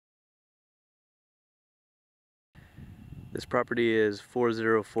This property is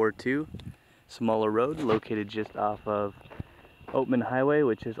 4042 Smaller Road, located just off of Oatman Highway,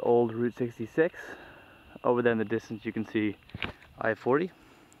 which is old Route 66. Over there in the distance you can see I-40,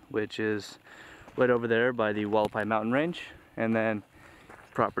 which is right over there by the Wallapai Mountain Range. And then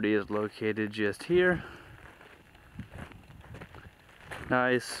property is located just here.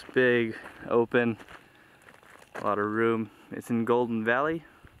 Nice, big, open, a lot of room. It's in Golden Valley.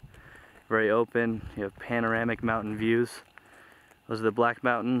 Very open. You have panoramic mountain views. Those are the Black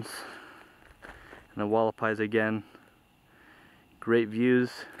Mountains and the Wallapais again. Great views.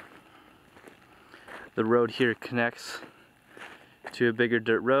 The road here connects to a bigger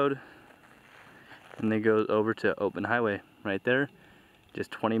dirt road and then goes over to Oatman Highway right there,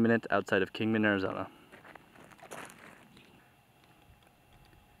 just 20 minutes outside of Kingman, Arizona.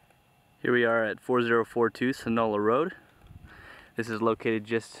 Here we are at 4042 Sonola Road. This is located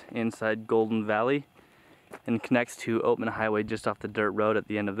just inside Golden Valley and connects to Oatman Highway just off the dirt road at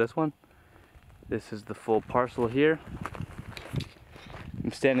the end of this one. This is the full parcel here.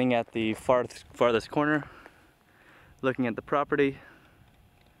 I'm standing at the farthest corner looking at the property.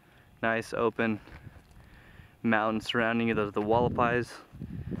 Nice open mountains surrounding it. Those are the Wallapais.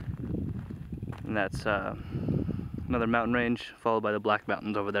 And that's another mountain range followed by the Black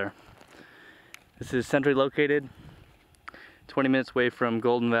Mountains over there. This is centrally located, 20 minutes away from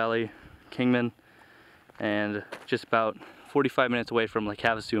Golden Valley, Kingman, and just about 45 minutes away from Lake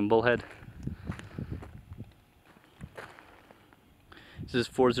Havasu and Bullhead. This is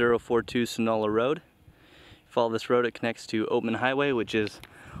 4042 Sonola Road. Follow this road, it connects to Oatman Highway, which is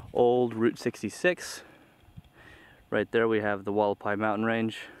old Route 66. Right there we have the Wallapai Mountain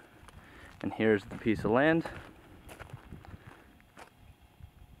Range, and here's the piece of land.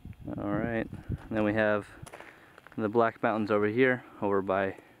 Alright, then we have the Black Mountains over here, over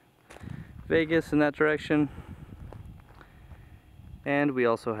by Vegas in that direction. And we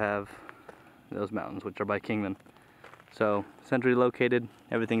also have those mountains, which are by Kingman. So, centrally located,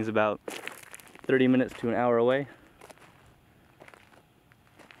 everything's about 30 minutes to an hour away.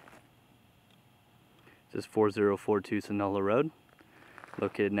 This is 4042 Sonola Road.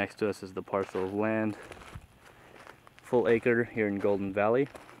 Located next to us is the parcel of land, full acre here in Golden Valley.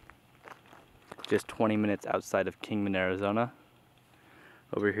 Just 20 minutes outside of Kingman, Arizona.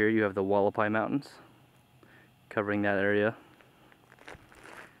 Over here you have the Wallapai Mountains covering that area.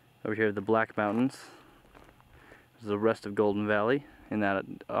 Over here the Black Mountains. There's the rest of Golden Valley in that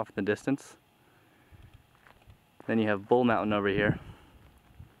off in the distance. Then you have Bull Mountain over here.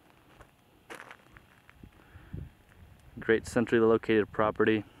 Great centrally located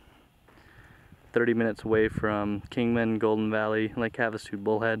property. 30 minutes away from Kingman, Golden Valley, Lake Havasu,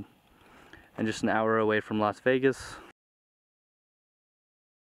 Bullhead, and just an hour away from Las Vegas.